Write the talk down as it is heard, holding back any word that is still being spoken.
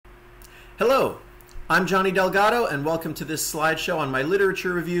Hello, I'm Johnny Delgado, and welcome to this slideshow on my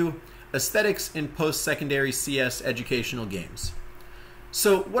literature review, Aesthetics in Post-Secondary CS Educational Games.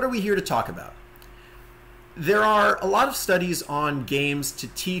 So what are we here to talk about? There are a lot of studies on games to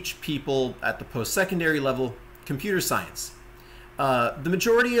teach people at the post-secondary level computer science. The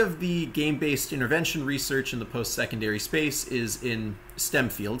majority of the game-based intervention research in the post-secondary space is in STEM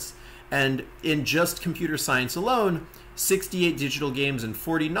fields, and in just computer science alone, 68 digital games and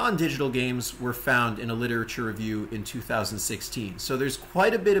 40 non-digital games were found in a literature review in 2016. So there's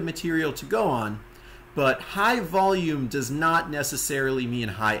quite a bit of material to go on, but high volume does not necessarily mean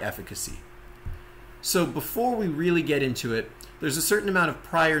high efficacy. So before we really get into it, there's a certain amount of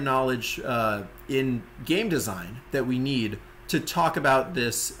prior knowledge in game design that we need to talk about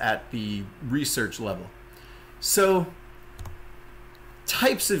this at the research level. So,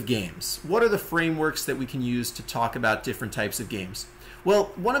 types of games. What are the frameworks that we can use to talk about different types of games?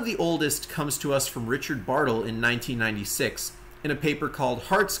 Well, one of the oldest comes to us from Richard Bartle in 1996 in a paper called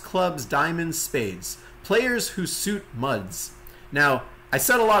Hearts, Clubs, Diamonds, Spades, Players Who Suit Muds. Now, I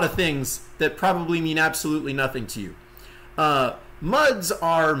said a lot of things that probably mean absolutely nothing to you. Muds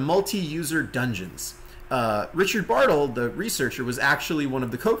are multi-user dungeons. Richard Bartle, the researcher, was actually one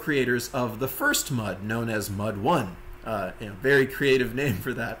of the co-creators of the first MUD, known as MUD 1. Very creative name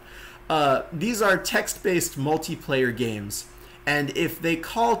for that. These are text-based multiplayer games, and if they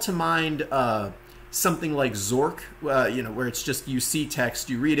call to mind something like Zork, where it's just you see text,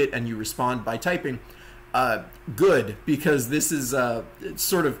 you read it, and you respond by typing, good, because this is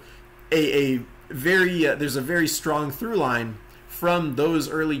sort of there's a very strong through line from those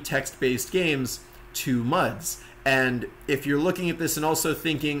early text-based games to MUDs. And if you're looking at this and also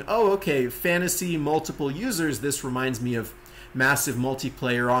thinking, oh, okay, fantasy multiple users, this reminds me of massive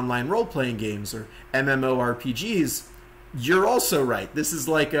multiplayer online role-playing games or MMORPGs, you're also right. This is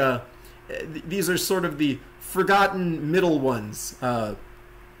like these are sort of the forgotten middle ones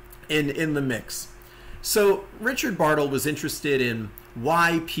in the mix. So Richard Bartle was interested in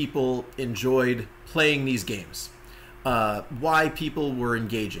why people enjoyed playing these games, why people were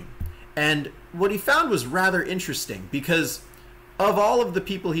engaging. And what he found was rather interesting, because of all of the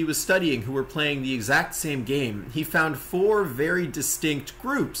people he was studying who were playing the exact same game, he found 4 very distinct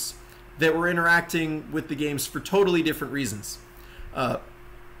groups that were interacting with the games for totally different reasons.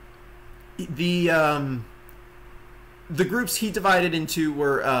 The groups he divided into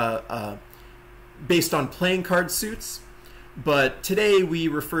were based on playing card suits, but today we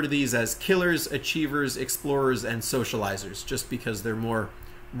refer to these as killers, achievers, explorers, and socializers, just because they're more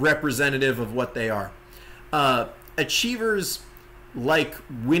representative of what they are. Achievers like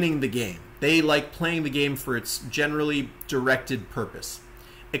winning the game. They like playing the game for its generally directed purpose.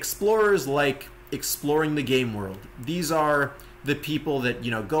 Explorers like exploring the game world. These are the people that,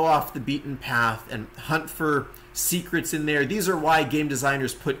 go off the beaten path and hunt for secrets in there. These are why game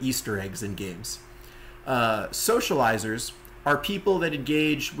designers put Easter eggs in games. Socializers are people that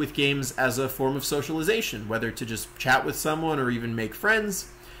engage with games as a form of socialization, whether to just chat with someone or even make friends.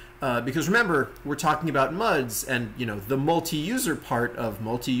 Because remember, we're talking about MUDs, and the multi-user part of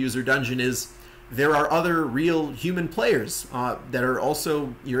multi-user dungeon is there are other real human players that are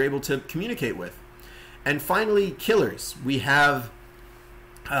also you're able to communicate with. And finally, killers. We have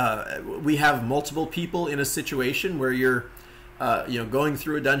multiple people in a situation where you're going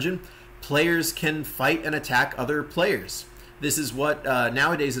through a dungeon. Players can fight and attack other players. This is what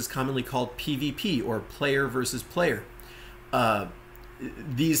nowadays is commonly called PvP, or player versus player.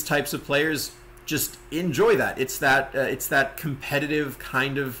 These types of players just enjoy that. It's that competitive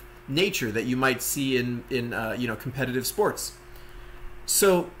kind of nature that you might see in competitive sports.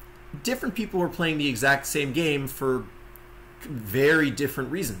 So different people were playing the exact same game for very different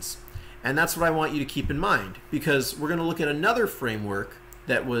reasons, and that's what I want you to keep in mind, because we're going to look at another framework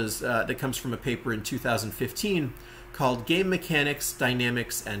that comes from a paper in 2015 called Game Mechanics,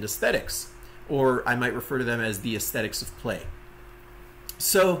 Dynamics, and Aesthetics, or I might refer to them as the aesthetics of play.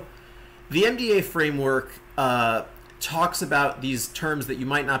 So the MDA framework talks about these terms that you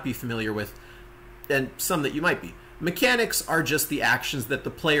might not be familiar with, and some that you might be. Mechanics are just the actions that the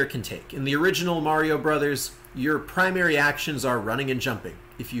player can take. In the original Mario Brothers, your primary actions are running and jumping.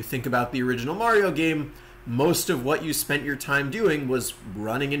 If you think about the original Mario game, most of what you spent your time doing was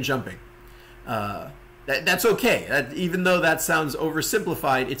running and jumping. That's okay. Even though that sounds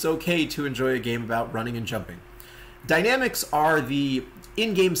oversimplified, it's okay to enjoy a game about running and jumping. Dynamics are the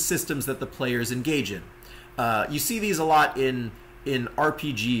in-game systems that the players engage in. You see these a lot in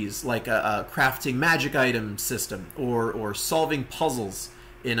RPGs, like a crafting magic item system, or solving puzzles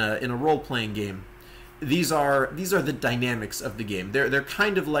in a role-playing game. these are the dynamics of the game. They're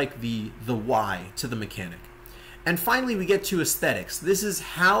kind of like the why to the mechanic. And finally, we get to aesthetics. This is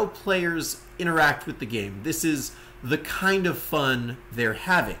how players interact with the game. This is the kind of fun they're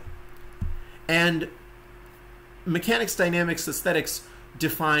having. And mechanics, dynamics, aesthetics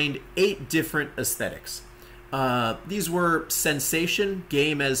defined 8 different aesthetics. These were sensation,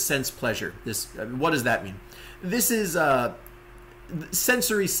 game as sense pleasure. What does that mean? This is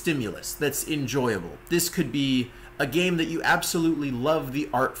sensory stimulus that's enjoyable. This could be a game that you absolutely love the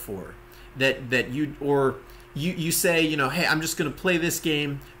art for, you say, hey, I'm just going to play this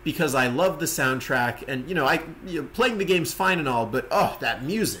game because I love the soundtrack, and playing the game's fine and all, but oh, that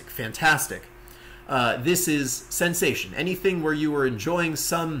music, fantastic. This is sensation, anything where you are enjoying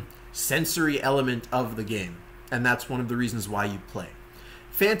some sensory element of the game, and that's one of the reasons why you play.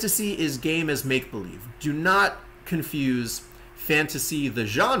 Fantasy is game as make-believe. Do not confuse fantasy, the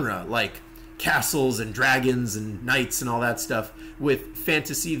genre, like castles and dragons and knights and all that stuff, with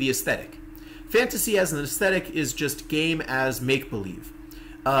fantasy, the aesthetic. Fantasy as an aesthetic is just game as make-believe.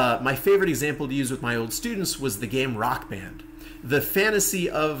 My favorite example to use with my old students was the game Rock Band. The fantasy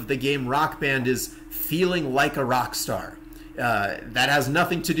of the game Rock Band is feeling like a rock star. That has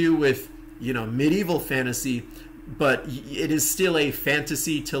nothing to do with, medieval fantasy, but it is still a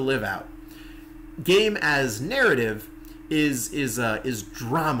fantasy to live out. Game as narrative is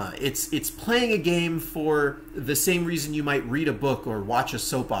drama. It's playing a game for the same reason you might read a book or watch a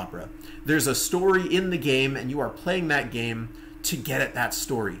soap opera. There's a story in the game, and you are playing that game to get at that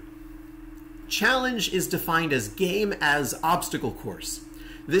story. Challenge is defined as game as obstacle course.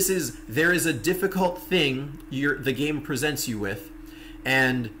 There is a difficult thing the game presents you with,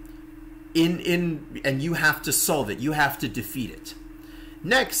 and you have to solve it. You have to defeat it.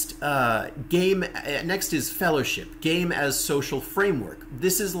 Next is fellowship, game as social framework.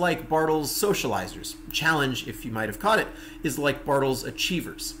 This is like Bartle's Socializers. Challenge, if you might have caught it, is like Bartle's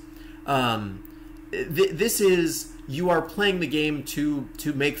Achievers. This is, you are playing the game to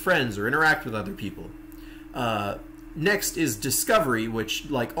make friends or interact with other people. Next is discovery, which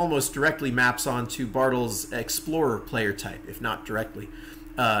almost directly maps onto Bartle's Explorer player type, if not directly.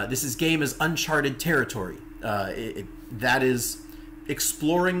 This is game as uncharted territory. That is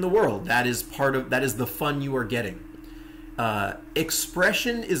exploring the world. That is the fun you are getting.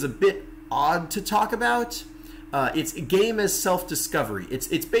 Expression is a bit odd to talk about. It's a game as self-discovery.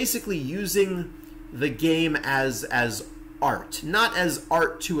 It's basically using the game as art, not as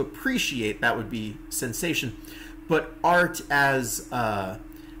art to appreciate, that would be sensation, but art as a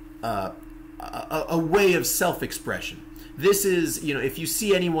way of self-expression. This is, if you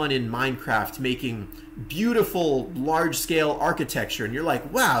see anyone in Minecraft making beautiful large-scale architecture and you're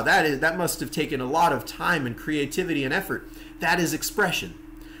like, wow, that must have taken a lot of time and creativity and effort, that is expression.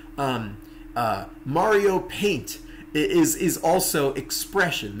 Mario Paint is also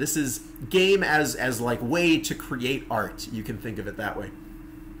expression. This is game as way to create art. You can think of it that way.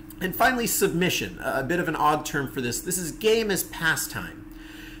 And finally, submission, a bit of an odd term for this. This is game as pastime.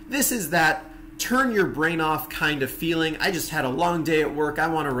 This is that turn your brain off kind of feeling. I just had a long day at work. I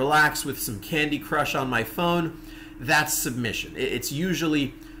want to relax with some Candy Crush on my phone. That's submission. It's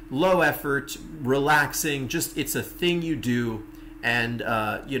usually low effort, relaxing, just it's a thing you do, and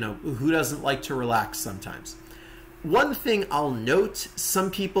who doesn't like to relax sometimes? One thing I'll note, some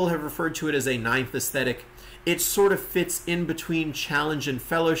people have referred to it as a 9th aesthetic. It sort of fits in between challenge and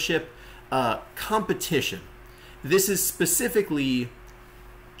fellowship. Competition. This is specifically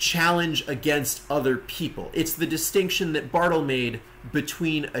challenge against other people. It's the distinction that Bartle made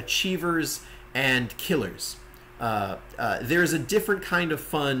between achievers and killers. There's a different kind of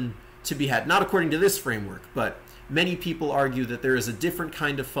fun to be had, not according to this framework, but many people argue that there is a different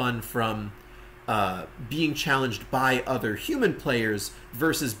kind of fun from being challenged by other human players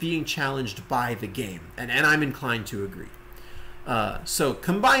versus being challenged by the game, and I'm inclined to agree. So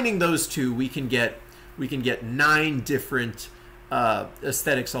combining those two, we can get 9 different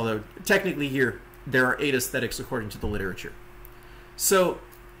aesthetics, although technically here there are 8 aesthetics according to the literature. So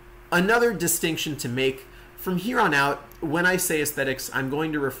another distinction to make, from here on out, when I say aesthetics, I'm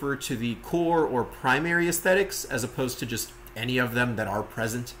going to refer to the core or primary aesthetics as opposed to just any of them that are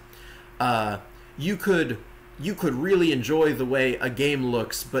present. You could really enjoy the way a game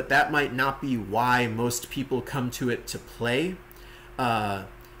looks, but that might not be why most people come to it to play.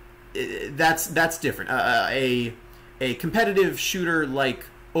 That's different. A competitive shooter like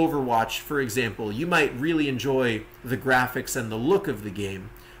Overwatch, for example, you might really enjoy the graphics and the look of the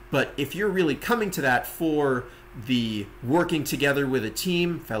game, but if you're really coming to that for the working together with a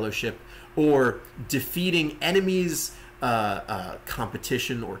team, fellowship, or defeating enemies,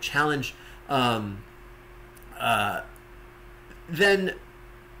 competition or challenge, then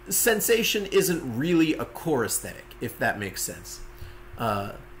sensation isn't really a core aesthetic, if that makes sense.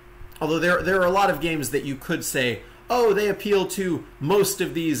 Although there are a lot of games that you could say, oh, they appeal to most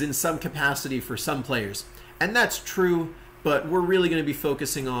of these in some capacity for some players. And that's true, but we're really going to be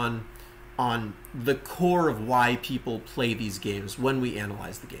focusing on the core of why people play these games when we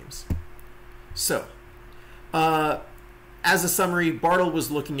analyze the games. So, as a summary, Bartle was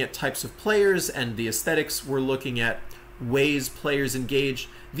looking at types of players, and the aesthetics were looking at ways players engage.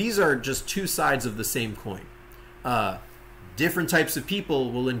 These are just two sides of the same coin. Different types of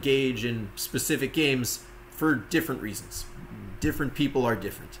people will engage in specific games for different reasons. Different people are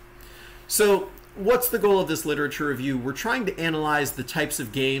different. So, what's the goal of this literature review? We're trying to analyze the types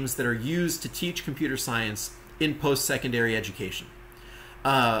of games that are used to teach computer science in post-secondary education.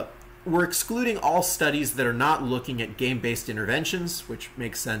 We're excluding all studies that are not looking at game-based interventions, which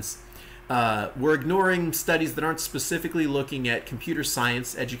makes sense. We're ignoring studies that aren't specifically looking at computer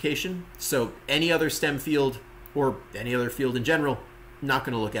science education, so any other STEM field or any other field in general, not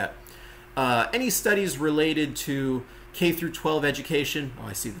going to look at. Any studies related to K through 12 education, oh,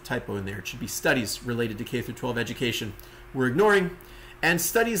 I see the typo in there, it should be studies related to K through 12 education, we're ignoring. And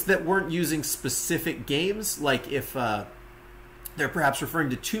studies that weren't using specific games, like if they're perhaps referring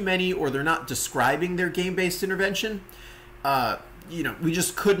to too many or they're not describing their game-based intervention, we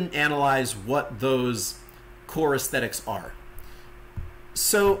just couldn't analyze what those core aesthetics are.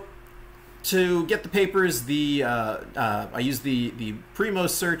 So to get the papers, I used the Primo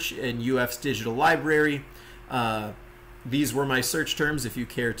search in UF's digital library. These were my search terms if you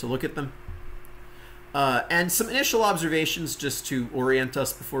care to look at them. And some initial observations just to orient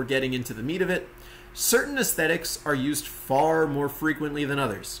us before getting into the meat of it. Certain aesthetics are used far more frequently than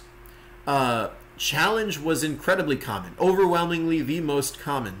others. Challenge was incredibly common, overwhelmingly the most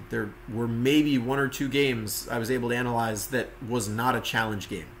common. There were maybe one or two games I was able to analyze that was not a challenge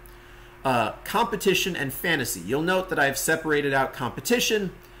game. Competition and fantasy. You'll note that I've separated out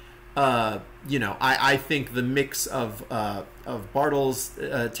competition. I think the mix of Bartle's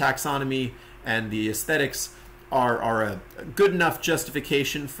taxonomy and the aesthetics are a good enough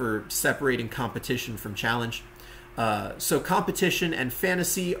justification for separating competition from challenge. So competition and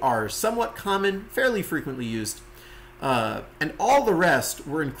fantasy are somewhat common, fairly frequently used, and all the rest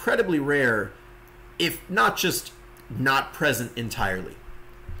were incredibly rare, if not just not present entirely.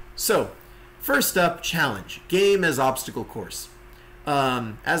 So, first up, challenge. Game as obstacle course.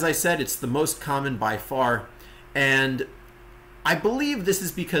 As I said, it's the most common by far, and I believe this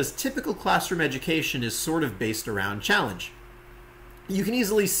is because typical classroom education is sort of based around challenge. You can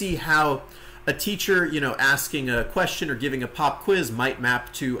easily see how a teacher, asking a question or giving a pop quiz might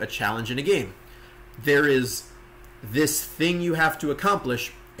map to a challenge in a game. There is this thing you have to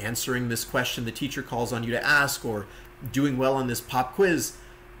accomplish, answering this question the teacher calls on you to ask, or doing well on this pop quiz,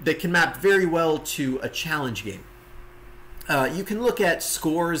 that can map very well to a challenge game. You can look at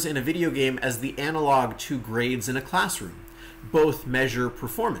scores in a video game as the analog to grades in a classroom. Both measure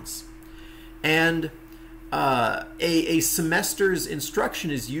performance. And a semester's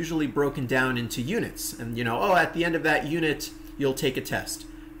instruction is usually broken down into units. And, at the end of that unit, you'll take a test.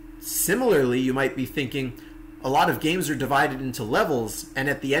 Similarly, you might be thinking, a lot of games are divided into levels, and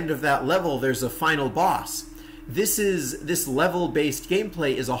at the end of that level, there's a final boss. This level-based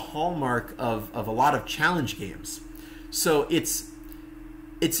gameplay is a hallmark of a lot of challenge games. So it's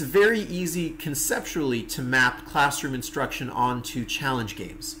very easy conceptually to map classroom instruction onto challenge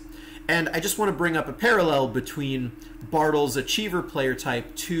games. And I just want to bring up a parallel between Bartle's achiever player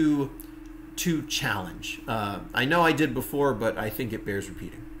type to challenge. I know I did before, but I think it bears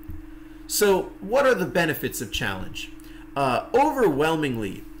repeating. So what are the benefits of challenge?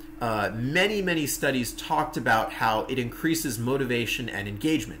 Overwhelmingly, many studies talked about how it increases motivation and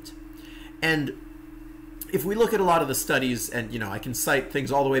engagement. And if we look at a lot of the studies, and I can cite things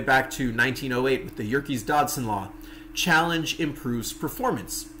all the way back to 1908 with the Yerkes-Dodson law, challenge improves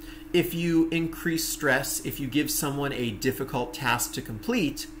performance. If you increase stress, if you give someone a difficult task to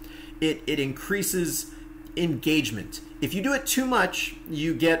complete, it increases engagement. If you do it too much,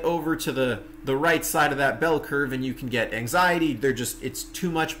 you get over to the right side of that bell curve and you can get anxiety. It's too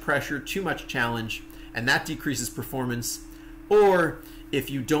much pressure, too much challenge, and that decreases performance. Or if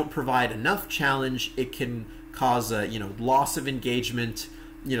you don't provide enough challenge, it can cause a loss of engagement.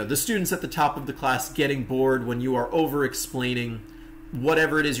 The students at the top of the class getting bored when you are over-explaining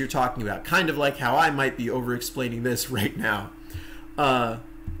whatever it is you're talking about. Kind of like how I might be over-explaining this right now.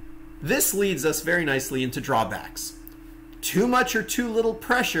 This leads us very nicely into drawbacks. Too much or too little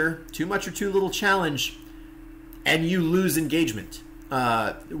pressure, too much or too little challenge, and you lose engagement.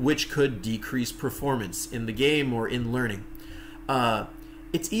 which could decrease performance in the game or in learning.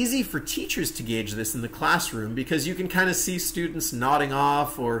 It's easy for teachers to gauge this in the classroom because you can kind of see students nodding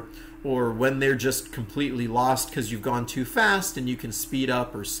off or when they're just completely lost because you've gone too fast, and you can speed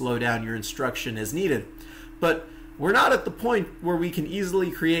up or slow down your instruction as needed. But we're not at the point where we can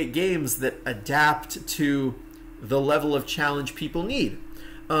easily create games that adapt to the level of challenge people need.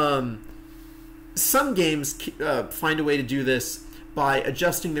 Some games find a way to do this by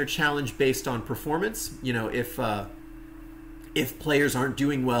adjusting their challenge based on performance. You know, if players aren't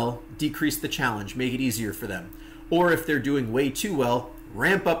doing well, decrease the challenge, make it easier for them. Or if they're doing way too well,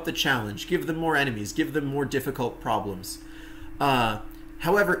 ramp up the challenge, give them more enemies, give them more difficult problems.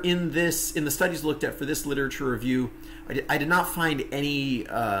 However, in the studies looked at for this literature review, I did not find any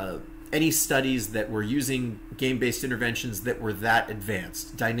studies that were using game-based interventions that were that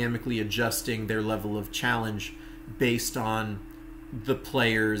advanced, dynamically adjusting their level of challenge based on the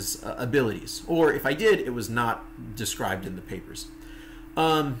player's abilities. Or if I did, it was not described in the papers.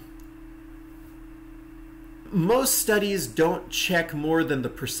 Most studies don't check more than the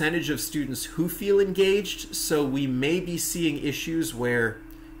percentage of students who feel engaged, so we may be seeing issues where,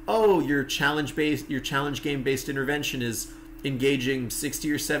 oh, your challenge game-based intervention is engaging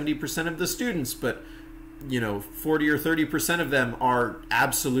 60 or 70% of the students, but 40 or 30% of them are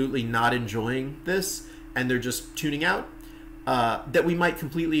absolutely not enjoying this and they're just tuning out, that we might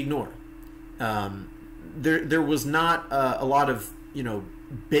completely ignore. There was not a lot of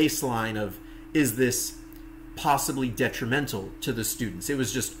baseline of, is this possibly detrimental to the students? It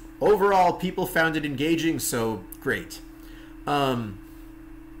was just overall people found it engaging, so great. And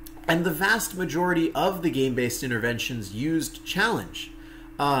the vast majority of the game-based interventions used challenge.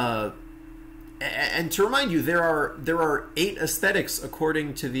 And to remind you, there are 8 aesthetics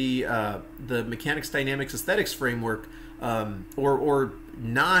according to the Mechanics Dynamics Aesthetics framework, or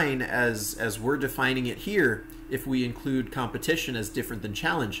 9 as we're defining it here, if we include competition as different than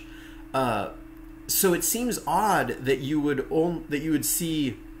challenge. So it seems odd that you would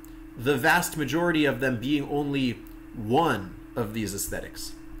see the vast majority of them being only one of these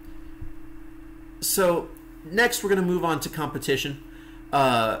aesthetics. So next we're going to move on to competition.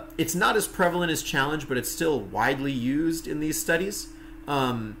 It's not as prevalent as challenge, but it's still widely used in these studies.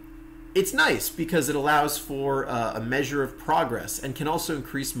 It's nice because it allows for a measure of progress and can also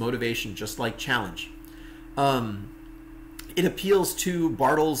increase motivation, just like challenge. It appeals to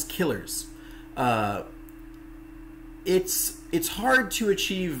Bartle's killers. It's hard to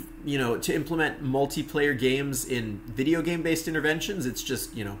achieve, to implement multiplayer games in video game-based interventions. It's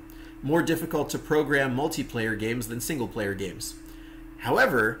just, more difficult to program multiplayer games than single-player games.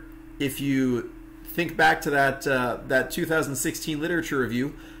 However, if you think back to that 2016 literature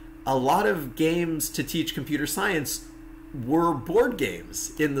review, a lot of games to teach computer science were board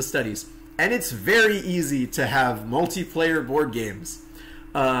games in the studies, and it's very easy to have multiplayer board games.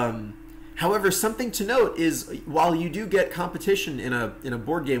 However, something to note is, while you do get competition in a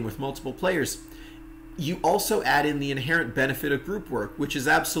board game with multiple players, you also add in the inherent benefit of group work, which is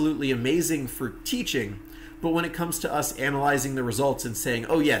absolutely amazing for teaching. But when it comes to us analyzing the results and saying,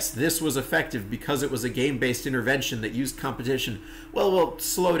 oh yes, this was effective because it was a game-based intervention that used competition, well, we'll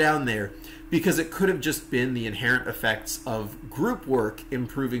slow down there, because it could have just been the inherent effects of group work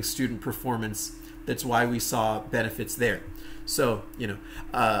improving student performance. That's why we saw benefits there. So,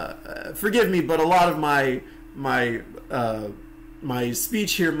 forgive me, but a lot of my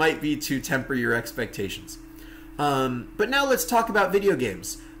speech here might be to temper your expectations. But now let's talk about video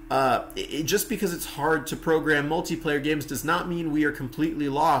games. Just because it's hard to program multiplayer games does not mean we are completely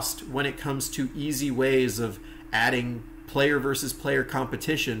lost when it comes to easy ways of adding player versus player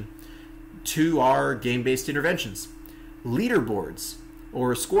competition to our game-based interventions. Leaderboards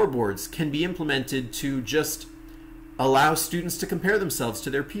or scoreboards can be implemented to just allow students to compare themselves to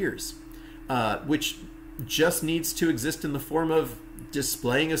their peers, which just needs to exist in the form of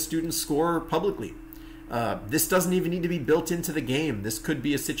displaying a student's score publicly. This doesn't even need to be built into the game. This could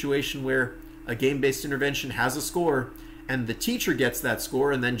be a situation where a game-based intervention has a score and the teacher gets that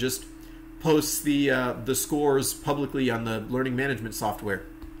score and then just posts the scores publicly on the learning management software.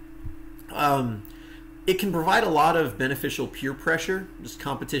 It can provide a lot of beneficial peer pressure, just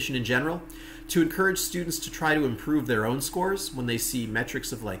competition in general, to encourage students to try to improve their own scores when they see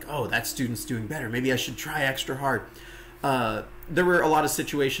metrics of like, oh, that student's doing better, maybe I should try extra hard. There were a lot of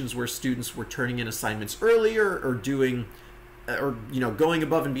situations where students were turning in assignments earlier or doing, or going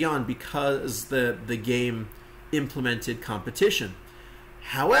above and beyond because the game implemented competition.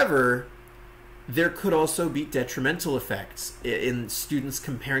 However, there could also be detrimental effects in students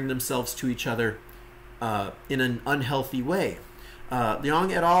comparing themselves to each other in an unhealthy way.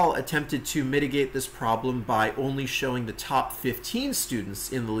 Liang et al. Attempted to mitigate this problem by only showing the top 15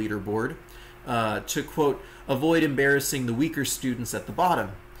 students in the leaderboard to, quote, avoid embarrassing the weaker students at the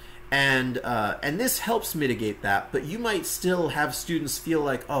bottom. And this helps mitigate that, but you might still have students feel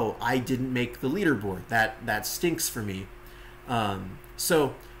like, oh, I didn't make the leaderboard. That stinks for me.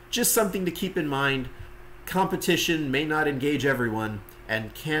 So just something to keep in mind. Competition may not engage everyone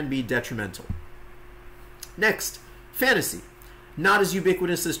and can be detrimental. Next, fantasy. Not as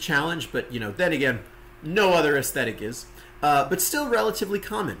ubiquitous as challenge, but then again, no other aesthetic is, but still relatively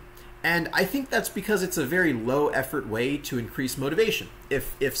common. And I think that's because it's a very low effort way to increase motivation.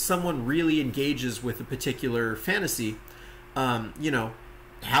 If someone really engages with a particular fantasy, how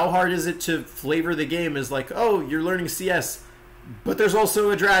hard is it to flavor the game as like, oh, you're learning CS, but there's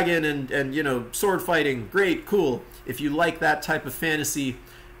also a dragon and sword fighting. Great, cool. If you like that type of fantasy,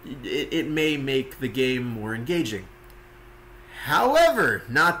 it may make the game more engaging. However,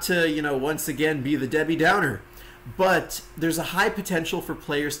 not to, once again be the Debbie Downer, but there's a high potential for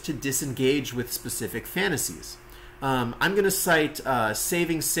players to disengage with specific fantasies. I'm going to cite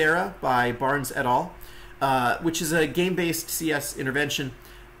Saving Sarah by Barnes et al., which is a game-based CS intervention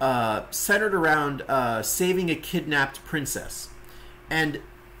centered around saving a kidnapped princess. And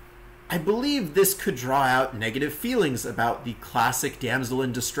I believe this could draw out negative feelings about the classic damsel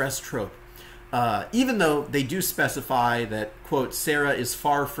in distress trope. Even though they do specify that, quote, Sarah is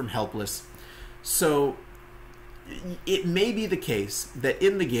far from helpless. So it may be the case that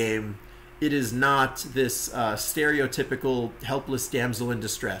in the game it is not this stereotypical helpless damsel in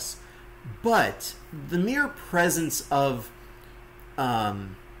distress. But the mere presence of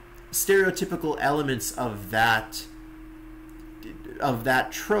stereotypical elements of that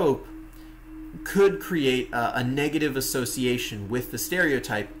trope could create a negative association with the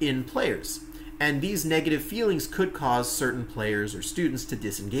stereotype in players. And these negative feelings could cause certain players or students to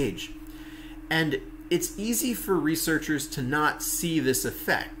disengage. And it's easy for researchers to not see this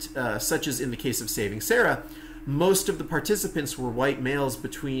effect, such as in the case of Saving Sarah. Most of the participants were white males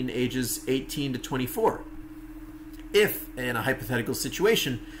between ages 18 to 24. If, in a hypothetical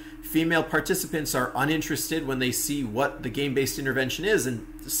situation, female participants are uninterested when they see what the game-based intervention is and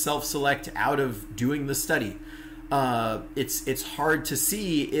self-select out of doing the study, it's hard to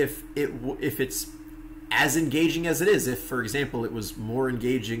see if it's as engaging as it is. If, for example, it was more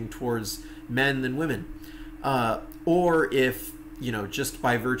engaging towards men than women, or if just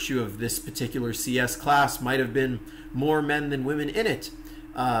by virtue of this particular CS class might have been more men than women in it,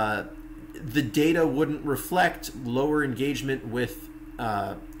 the data wouldn't reflect lower engagement with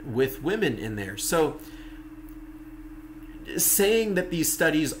women in there. So saying that these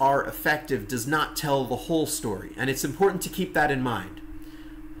studies are effective does not tell the whole story, and it's important to keep that in mind.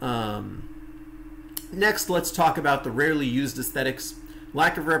 Next, let's talk about the rarely used aesthetics.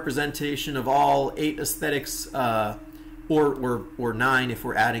 Lack of representation of all 8 aesthetics, or 9 if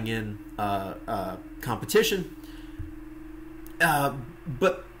we're adding in competition.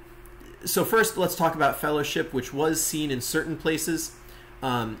 So first, let's talk about fellowship, which was seen in certain places.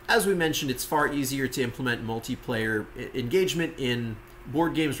 As we mentioned, it's far easier to implement multiplayer engagement in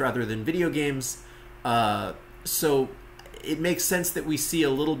board games rather than video games. So it makes sense that we see a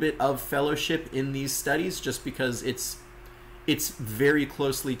little bit of fellowship in these studies, just because it's very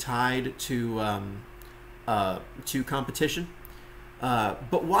closely tied to competition.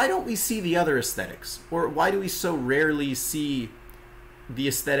 But why don't we see the other aesthetics? Or why do we so rarely see the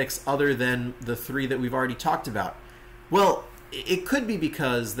aesthetics other than the 3 that we've already talked about? Well, it could be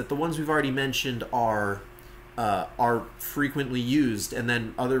because that the ones we've already mentioned are frequently used, and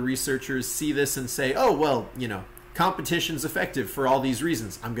then other researchers see this and say, oh, well, competition's effective for all these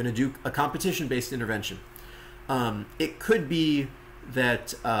reasons. I'm going to do a competition-based intervention. It could be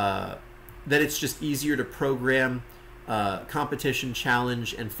that it's just easier to program competition,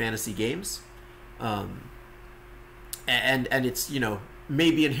 challenge, and fantasy games, and it's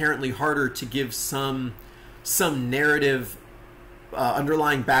maybe inherently harder to give some narrative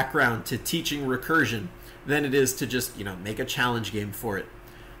underlying background to teaching recursion than it is to just make a challenge game for it.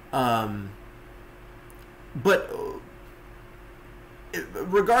 But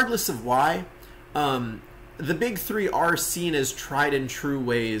regardless of why, the big 3 are seen as tried and true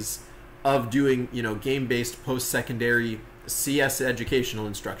ways of doing game-based post-secondary CS educational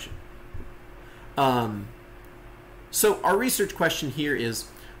instruction. So our research question here is,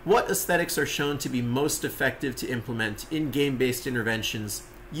 what aesthetics are shown to be most effective to implement in game-based interventions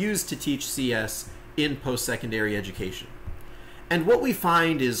used to teach CS in post-secondary education? And what we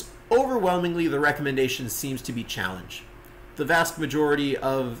find is overwhelmingly the recommendation seems to be challenge. The vast majority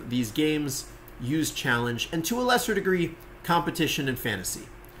of these games use challenge, and to a lesser degree, competition, and fantasy.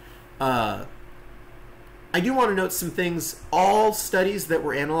 I do want to note some things. All studies that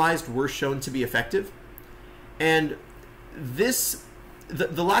were analyzed were shown to be effective, and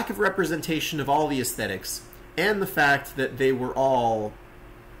the lack of representation of all the aesthetics and the fact that they were all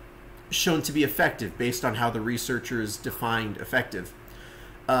shown to be effective based on how the researchers defined effective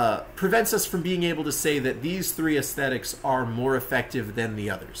prevents us from being able to say that these three aesthetics are more effective than the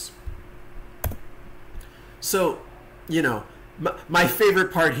others. So, you know, my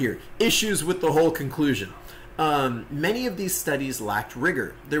favorite part here, issues with the whole conclusion. Many of these studies lacked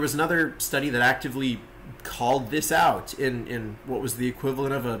rigor. There was another study that actively called this out in what was the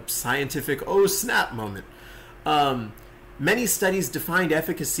equivalent of a scientific oh snap moment. Many studies defined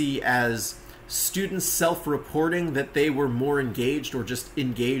efficacy as students self-reporting that they were more engaged or just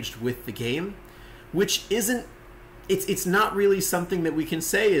engaged with the game, which isn't, it's not really something that we can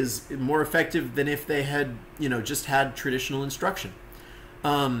say is more effective than if they had, you know, just had traditional instruction.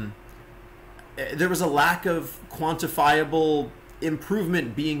 There was a lack of quantifiable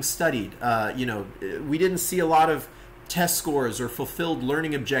improvement being studied. You know, we didn't see a lot of test scores or fulfilled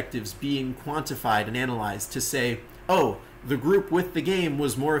learning objectives being quantified and analyzed to say, oh, the group with the game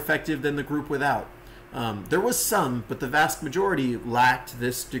was more effective than the group without. There was some, but the vast majority lacked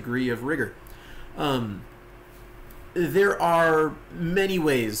this degree of rigor. There are many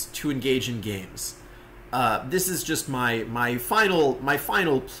ways to engage in games. This is just my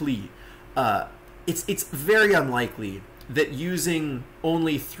final plea. It's very unlikely that using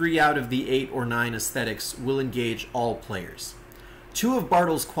only 3 out of the 8 or 9 aesthetics will engage all players. 2 of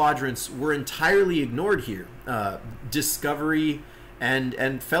Bartle's quadrants were entirely ignored here: discovery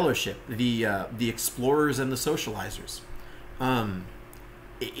and fellowship, the explorers and the socializers.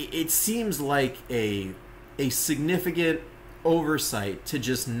 It seems like a significant oversight to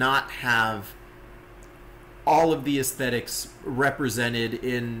just not have all of the aesthetics represented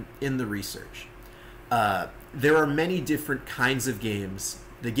in the research. There are many different kinds of games.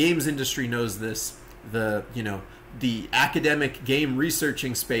 The games industry knows this. The academic game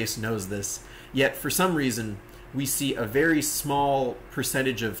researching space knows this. Yet for some reason, we see a very small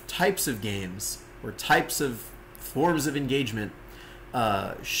percentage of types of games or types of forms of engagement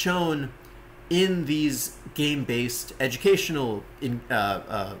shown in these game-based educational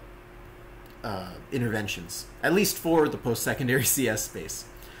interventions, at least for the post-secondary CS space.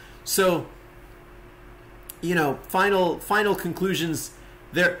 So, you know, final conclusions.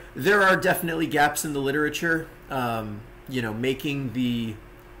 There are definitely gaps in the literature. You know, making the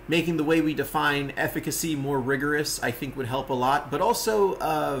way we define efficacy more rigorous, I think, would help a lot. But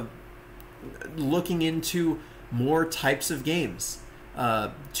also looking into more types of games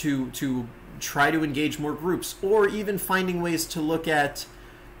to try to engage more groups, or even finding ways to look at,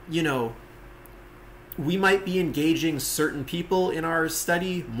 you know, we might be engaging certain people in our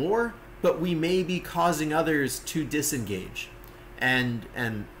study more, but we may be causing others to disengage, and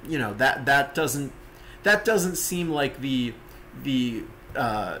you know, that doesn't seem like the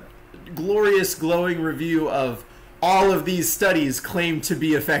glorious glowing review of all of these studies claim to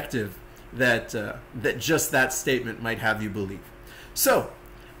be effective that just that statement might have you believe. So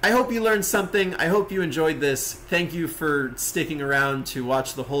I hope you learned something. I hope you enjoyed this. Thank you for sticking around to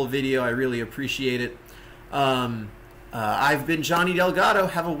watch the whole video. I really appreciate it. I've been Johnny Delgado.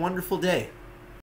 Have a wonderful day.